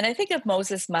 And I think of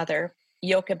Moses' mother,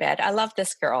 Jochebed. I love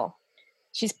this girl.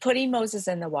 She's putting Moses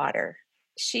in the water.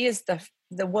 She is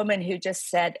the woman who just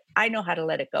said, I know how to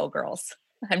let it go, girls.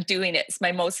 I'm doing it. It's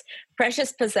my most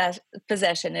precious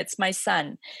possession. It's my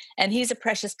son. And he's a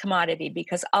precious commodity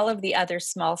because all of the other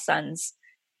small sons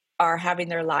are having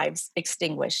their lives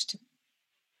extinguished.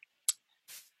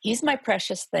 He's my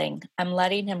precious thing. I'm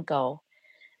letting him go.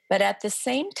 But at the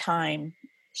same time,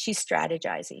 she's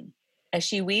strategizing. As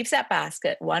she weaves that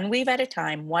basket, one weave at a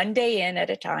time, one day in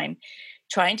at a time,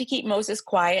 trying to keep Moses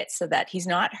quiet so that he's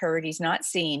not heard, he's not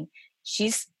seen,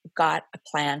 she's got a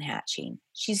plan hatching.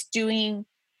 She's doing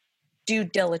due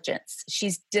diligence.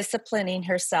 She's disciplining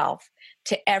herself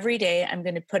to every day, I'm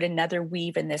going to put another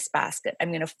weave in this basket. I'm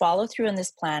going to follow through on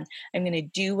this plan. I'm going to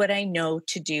do what I know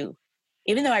to do.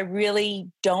 Even though I really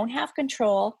don't have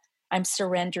control, I'm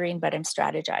surrendering, but I'm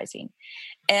strategizing.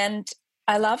 And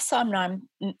I love Psalm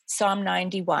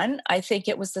 91. I think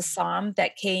it was the psalm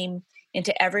that came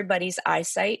into everybody's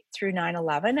eyesight through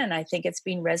 9/11, and I think it's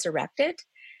being resurrected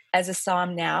as a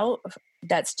psalm now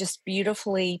that's just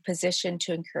beautifully positioned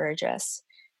to encourage us.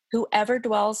 Whoever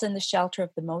dwells in the shelter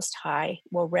of the Most High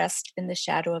will rest in the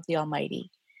shadow of the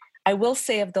Almighty. I will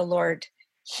say of the Lord,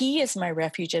 He is my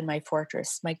refuge and my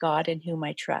fortress, my God in whom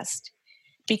I trust.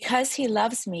 Because He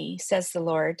loves me, says the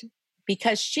Lord,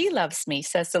 because she loves me,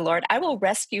 says the Lord, I will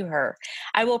rescue her.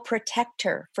 I will protect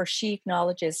her, for she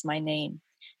acknowledges my name.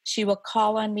 She will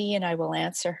call on me and I will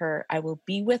answer her. I will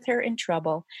be with her in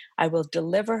trouble. I will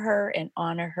deliver her and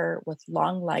honor her. With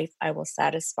long life, I will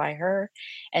satisfy her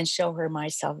and show her my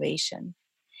salvation.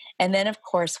 And then, of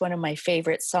course, one of my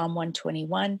favorites, Psalm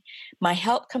 121, my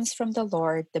help comes from the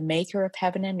Lord, the maker of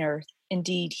heaven and earth.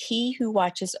 Indeed, He who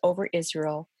watches over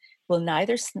Israel will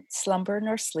neither slumber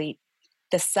nor sleep.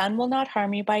 The sun will not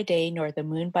harm you by day, nor the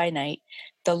moon by night.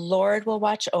 The Lord will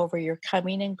watch over your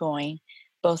coming and going,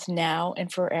 both now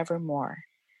and forevermore.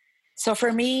 So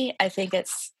for me, I think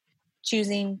it's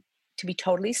choosing to be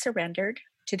totally surrendered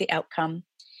to the outcome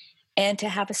and to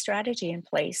have a strategy in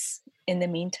place in the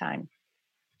meantime.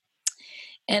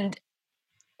 And,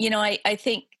 you know, I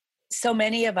think so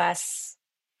many of us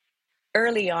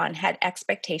early on had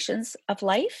expectations of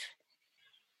life,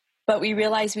 but we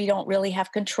realize we don't really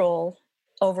have control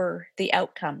over the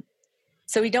outcome.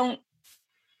 So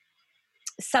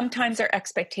sometimes our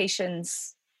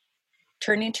expectations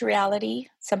turn into reality,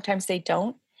 sometimes they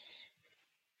don't.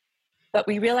 But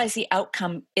we realize the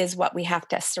outcome is what we have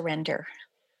to surrender.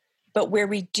 But where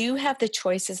we do have the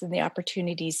choices and the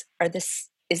opportunities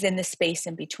is in the space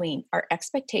in between, our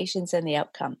expectations and the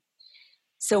outcome.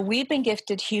 So we've been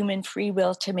gifted human free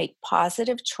will to make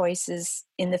positive choices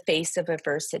in the face of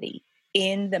adversity,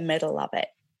 in the middle of it,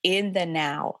 in the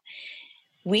now.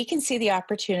 We can see the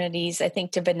opportunities, I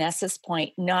think, to Vanessa's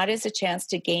point, not as a chance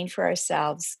to gain for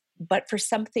ourselves, but for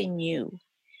something new,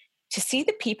 to see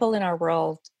the people in our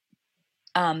world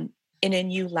in a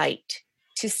new light,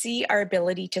 to see our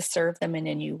ability to serve them in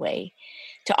a new way,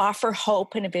 to offer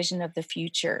hope and a vision of the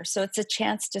future. So it's a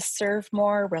chance to serve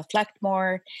more, reflect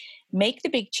more, make the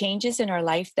big changes in our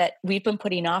life that we've been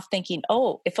putting off, thinking,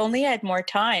 oh, if only I had more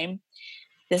time.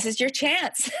 This is your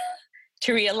chance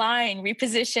to realign,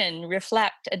 reposition,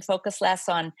 reflect, and focus less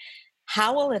on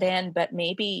how will it end, but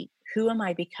maybe who am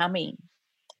I becoming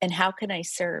and how can I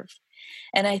serve?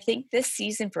 And I think this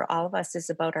season for all of us is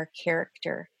about our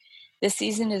character. This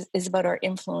season is about our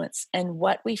influence and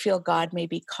what we feel God may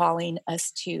be calling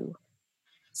us to.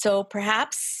 So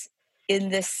perhaps in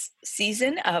this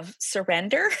season of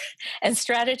surrender and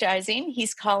strategizing,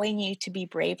 He's calling you to be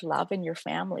brave love in your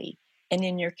family and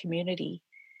in your community,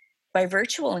 by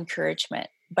virtual encouragement,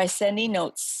 by sending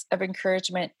notes of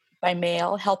encouragement by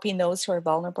mail, helping those who are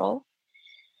vulnerable.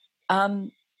 I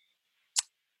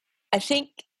think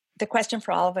the question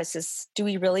for all of us is, do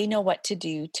we really know what to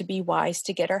do to be wise,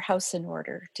 to get our house in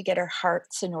order, to get our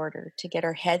hearts in order, to get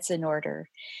our heads in order?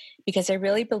 Because I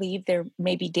really believe there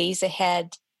may be days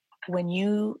ahead when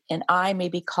you and I may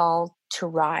be called to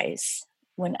rise,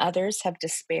 when others have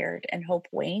despaired and hope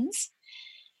wanes.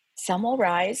 Some will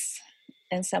rise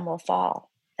and some will fall.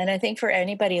 And I think for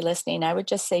anybody listening, I would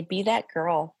just say, be that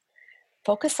girl.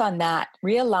 Focus on that.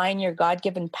 Realign your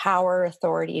God-given power,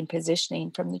 authority, and positioning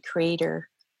from the Creator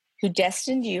who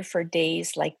destined you for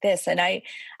days like this. And I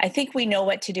think we know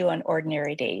what to do on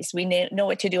ordinary days. We know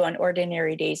what to do on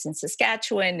ordinary days in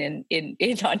Saskatchewan and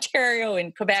in Ontario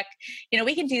and Quebec.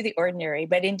 We can do the ordinary.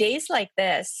 But in days like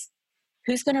this,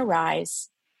 who's going to rise?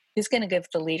 Who's going to give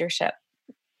the leadership?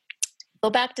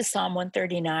 Go back to Psalm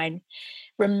 139.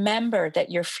 Remember that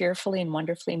you're fearfully and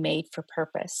wonderfully made for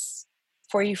purpose.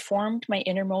 For you formed my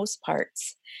innermost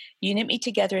parts. You knit me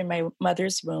together in my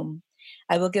mother's womb.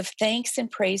 I will give thanks and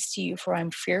praise to you, for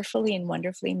I'm fearfully and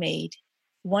wonderfully made.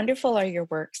 Wonderful are your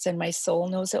works, and my soul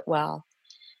knows it well.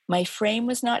 My frame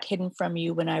was not hidden from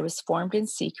you when I was formed in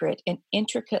secret and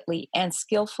intricately and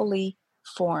skillfully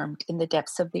formed in the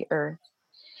depths of the earth.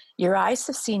 Your eyes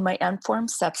have seen my unformed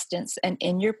substance, and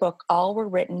in your book all were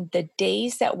written, the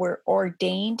days that were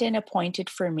ordained and appointed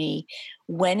for me,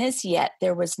 when as yet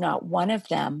there was not one of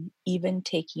them even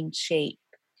taking shape.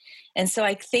 And so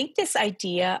I think this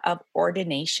idea of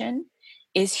ordination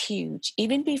is huge.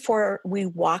 Even before we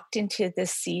walked into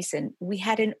this season, we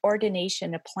had an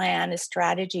ordination, a plan, a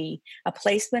strategy, a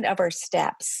placement of our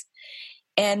steps.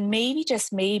 And maybe,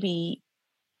 just maybe,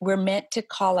 we're meant to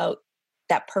call out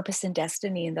that purpose and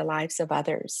destiny in the lives of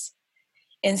others,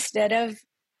 instead of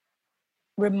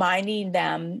reminding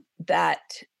them that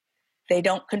they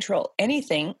don't control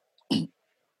anything,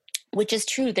 which is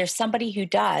true. There's somebody who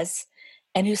does,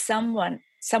 and who's someone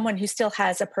who still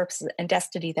has a purpose and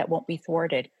destiny that won't be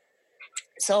thwarted.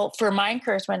 So for my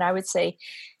encouragement, I would say,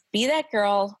 be that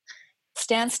girl,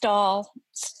 stand tall,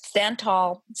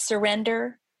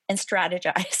 surrender, and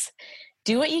strategize.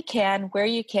 Do what you can, where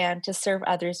you can, to serve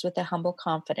others with a humble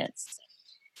confidence.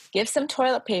 Give some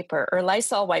toilet paper or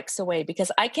Lysol wipes away,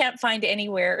 because I can't find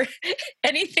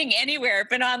anything anywhere,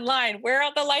 but online. Where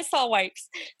are the Lysol wipes?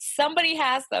 Somebody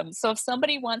has them. So if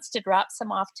somebody wants to drop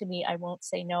some off to me, I won't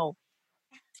say no.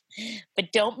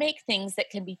 But don't make things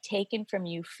that can be taken from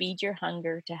you feed your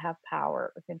hunger to have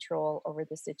power or control over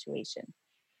the situation.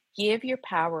 Give your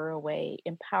power away.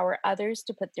 Empower others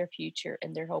to put their future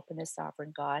and their hope in a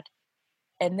sovereign God.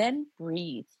 And then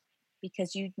breathe,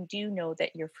 because you do know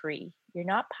that you're free. You're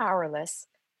not powerless,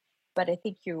 but I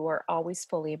think you are always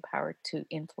fully empowered to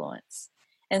influence.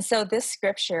 And so this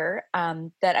scripture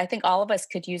that I think all of us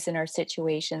could use in our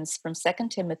situations, from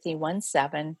 2 Timothy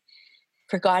 1:7,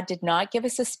 for God did not give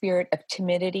us a spirit of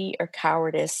timidity or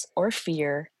cowardice or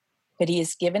fear, but he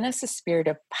has given us a spirit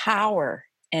of power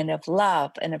and of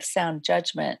love and of sound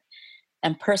judgment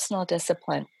and personal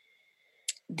discipline.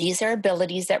 These are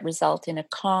abilities that result in a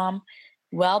calm,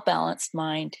 well-balanced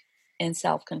mind and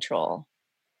self-control.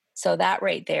 So that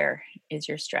right there is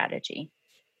your strategy.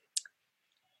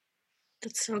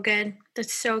 That's so good.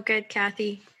 That's so good,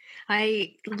 Kathy.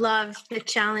 I love the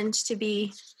challenge to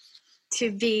be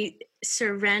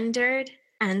surrendered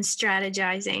and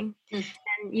strategizing. And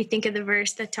you think of the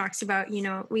verse that talks about,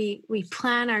 we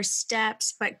plan our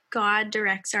steps, but God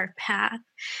directs our path.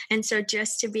 And so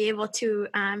just to be able to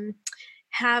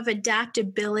have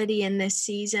adaptability in this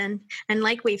season. And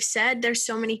like we've said, there's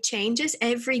so many changes.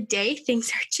 Every day things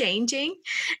are changing.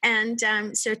 And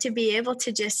so to be able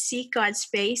to just seek God's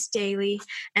face daily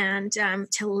and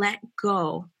to let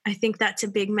go. I think that's a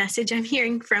big message I'm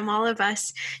hearing from all of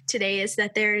us today, is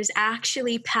that there is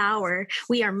actually power.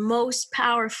 We are most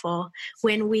powerful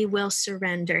when we will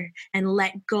surrender and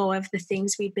let go of the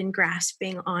things we've been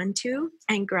grasping onto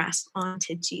and grasp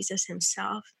onto Jesus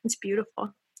himself. It's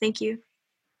beautiful. Thank you.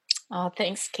 Oh,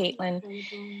 thanks, Caitlin.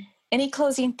 Any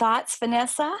closing thoughts,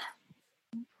 Vanessa?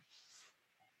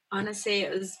 Honestly,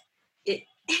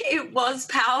 it was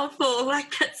powerful.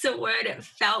 Like, that's the word. It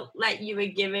felt like you were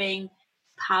giving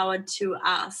power to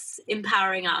us,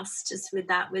 empowering us just with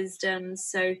that wisdom.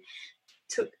 So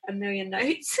took a million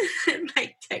notes,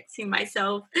 like texting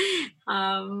myself.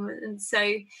 And so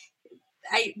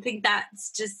I think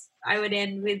that's just, I would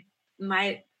end with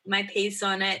my piece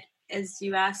on it, as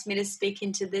you asked me to speak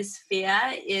into this fear,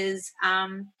 is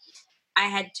I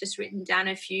had just written down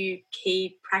a few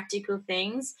key practical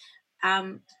things.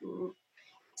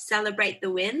 Celebrate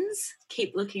the wins.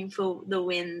 Keep looking for the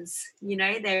wins.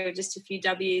 There are just a few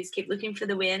W's. Keep looking for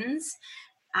the wins.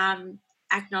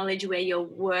 Acknowledge where your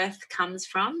worth comes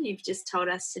from. You've just told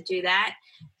us to do that.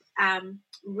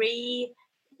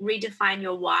 redefine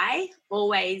your why,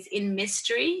 always in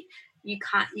mystery. You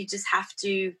just have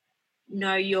to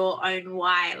know your own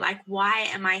why. Like, why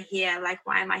am I here? Like,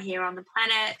 why am I here on the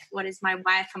planet? What is my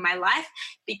why for my life?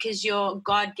 Because your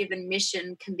God-given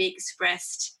mission can be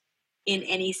expressed in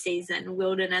any season: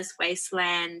 wilderness,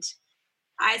 wasteland,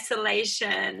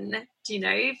 isolation,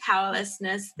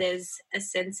 powerlessness. There's a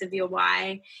sense of your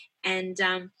why. And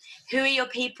who are your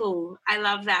people? I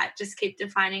love that. Just keep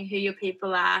defining who your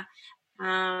people are.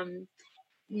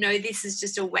 No, this is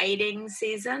just a waiting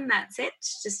season. That's it.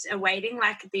 Just a waiting,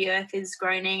 like the earth is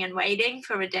groaning and waiting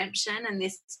for redemption. And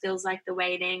this feels like the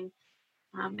waiting.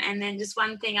 And then just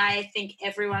one thing I think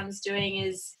everyone's doing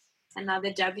is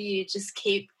another W. Just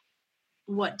keep,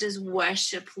 what does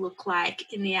worship look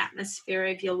like in the atmosphere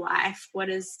of your life?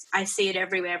 I see it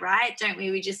everywhere, right? Don't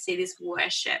we? We just see this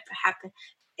worship happen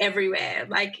everywhere,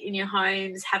 like in your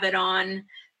homes, have it on.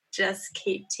 Just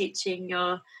keep teaching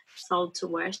your soul to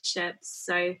worship.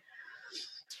 So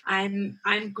I'm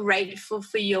grateful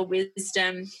for your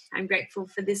wisdom. I'm grateful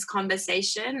for this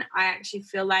conversation. I actually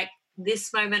feel like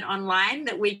this moment online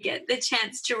that we get the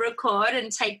chance to record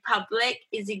and take public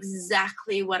is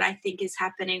exactly what I think is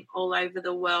happening all over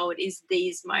the world, is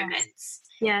these moments.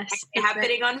 Yes. Like, they're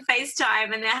happening on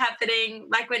FaceTime, and they're happening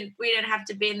like when we don't have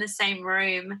to be in the same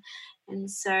room. And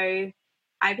so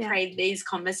I pray these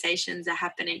conversations are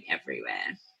happening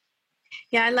everywhere.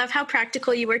 Yeah, I love how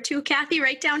practical you were too, Kathy,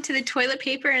 right down to the toilet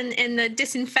paper and the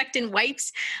disinfectant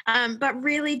wipes. But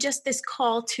really just this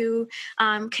call to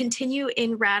continue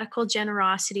in radical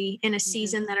generosity in a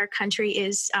season that our country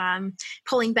is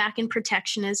pulling back in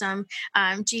protectionism.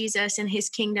 Jesus and his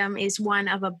kingdom is one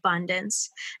of abundance.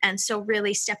 And so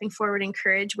really stepping forward in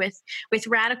courage with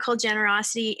radical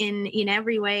generosity in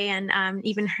every way. And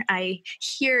even I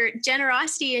hear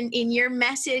generosity in your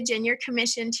message and your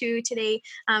commission to today,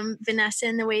 Vanessa,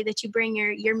 in the way that you bring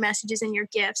your messages and your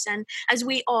gifts. And as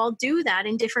we all do that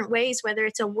in different ways, whether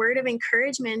it's a word of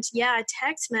encouragement, a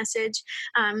text message,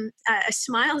 a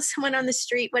smile to someone on the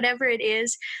street, whatever it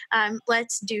is,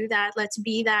 let's do that. Let's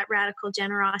be that radical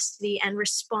generosity and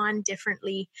respond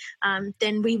differently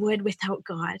than we would without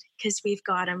God, because we've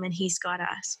got him and he's got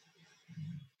us.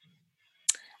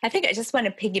 I think I just want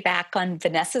to piggyback on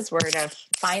Vanessa's word of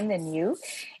find the new.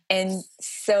 And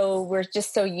so we're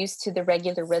just so used to the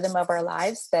regular rhythm of our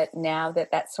lives that now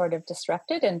that's sort of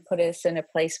disrupted and put us in a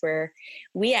place where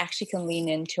we actually can lean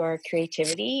into our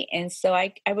creativity. And so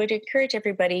I would encourage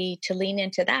everybody to lean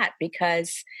into that,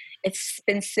 because it's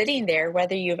been sitting there,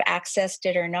 whether you've accessed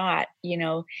it or not.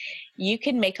 You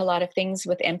can make a lot of things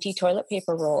with empty toilet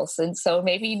paper rolls. And so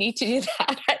maybe you need to do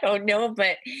that. I don't know,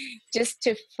 but just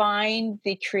to find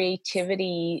the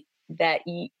creativity that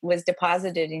was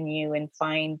deposited in you and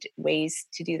find ways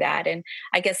to do that. And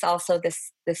I guess also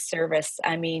this service,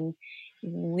 I mean,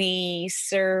 we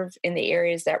serve in the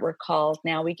areas that we're called.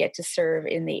 Now we get to serve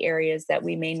in the areas that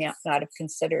we may not have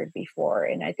considered before.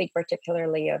 And I think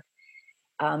particularly of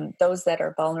those that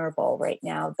are vulnerable right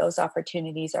now, those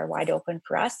opportunities are wide open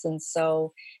for us. And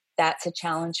so that's a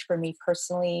challenge for me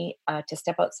personally, to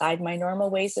step outside my normal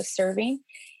ways of serving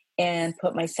and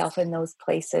put myself in those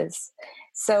places.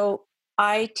 So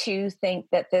I too think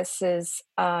that this is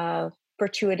a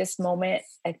fortuitous moment.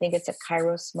 I think it's a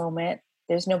Kairos moment.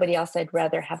 There's nobody else I'd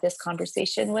rather have this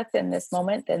conversation with in this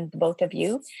moment than the both of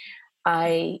you.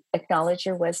 I acknowledge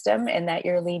your wisdom and that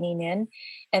you're leaning in.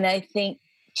 And I think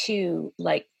too,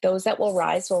 like, those that will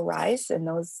rise, and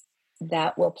those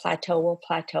that will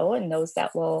plateau, and those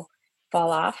that will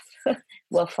fall off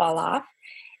will fall off.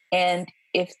 And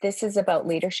if this is about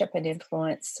leadership and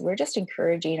influence, we're just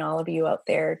encouraging all of you out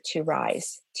there to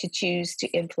rise, to choose to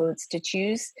influence, to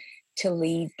choose to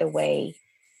lead the way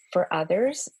for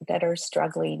others that are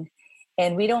struggling.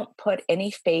 And we don't put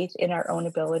any faith in our own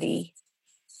ability,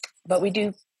 but we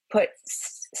do put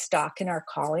stock in our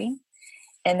calling,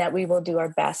 and that we will do our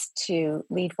best to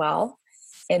lead well.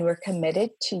 And we're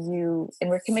committed to you, and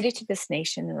we're committed to this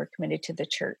nation, and we're committed to the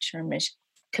church, our mission,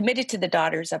 committed to the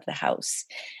daughters of the house.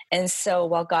 And so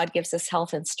while God gives us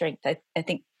health and strength, I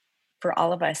think for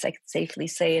all of us, I could safely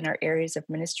say in our areas of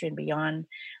ministry and beyond,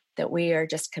 that we are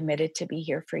just committed to be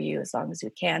here for you as long as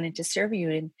we can, and to serve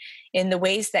you in the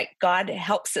ways that God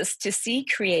helps us to see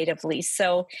creatively.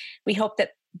 So we hope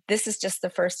that this is just the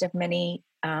first of many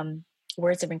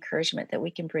words of encouragement that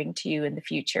we can bring to you in the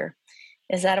future.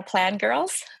 Is that a plan,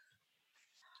 girls?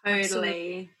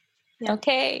 Totally. Yeah.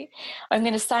 Okay. I'm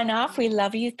going to sign off. We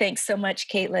love you. Thanks so much,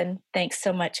 Caitlin. Thanks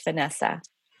so much, Vanessa.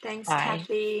 Thanks, Bye.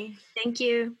 Kathy. Thank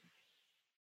you.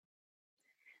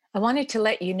 I wanted to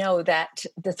let you know that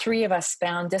the three of us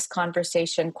found this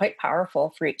conversation quite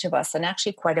powerful for each of us and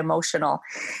actually quite emotional.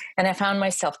 And I found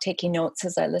myself taking notes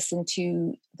as I listened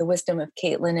to the wisdom of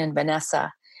Caitlin and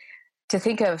Vanessa. To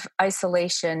think of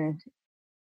isolation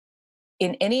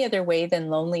in any other way than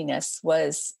loneliness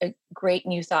was a great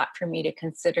new thought for me to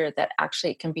consider, that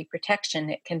actually it can be protection.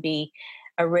 It can be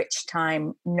a rich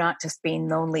time, not just being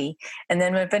lonely. And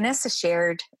then when Vanessa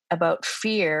shared about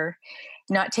fear,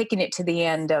 not taking it to the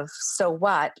end of so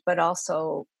what, but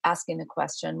also asking the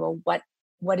question, well,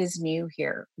 what is new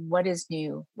here? What is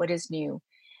new? What is new?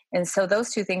 And so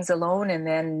those two things alone, and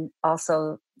then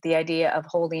also the idea of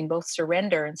holding both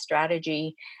surrender and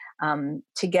strategy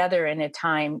together in a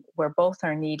time where both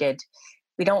are needed.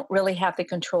 We don't really have the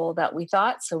control that we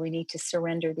thought, so we need to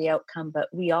surrender the outcome, but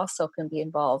we also can be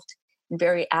involved in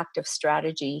very active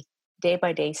strategy, day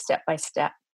by day, step by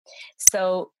step.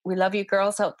 So we love you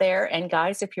girls out there. And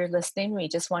guys, if you're listening, we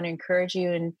just want to encourage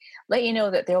you and let you know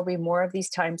that there will be more of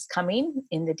these times coming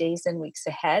in the days and weeks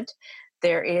ahead.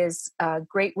 There is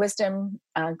great wisdom,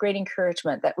 great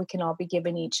encouragement that we can all be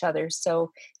giving each other.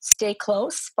 So stay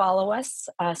close, follow us,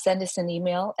 send us an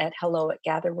email at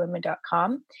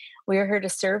hello@gatherwomen.com. We're here to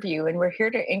serve you, and we're here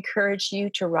to encourage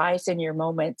you to rise in your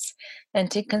moments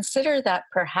and to consider that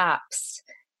perhaps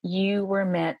you were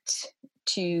meant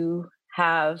to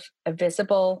have a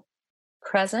visible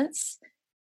presence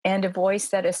and a voice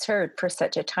that is heard for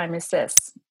such a time as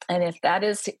this. And if that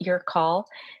is your call,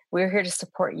 we're here to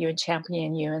support you and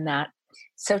champion you in that.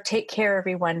 So take care,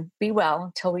 everyone. Be well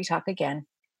until we talk again.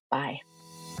 Bye.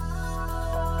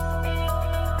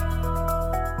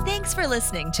 Thanks for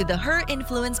listening to the Her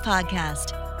Influence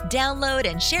podcast. Download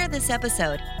and share this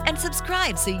episode and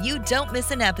subscribe so you don't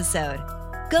miss an episode.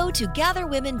 Go to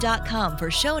gatherwomen.com for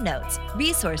show notes,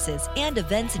 resources, and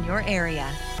events in your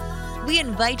area. We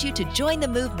invite you to join the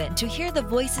movement to hear the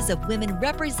voices of women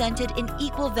represented in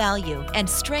equal value and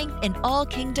strength in all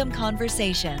kingdom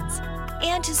conversations,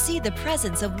 and to see the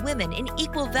presence of women in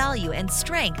equal value and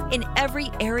strength in every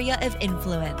area of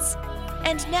influence.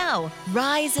 And now,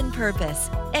 rise in purpose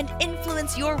and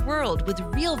influence your world with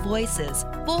real voices,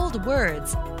 bold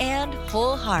words, and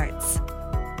whole hearts.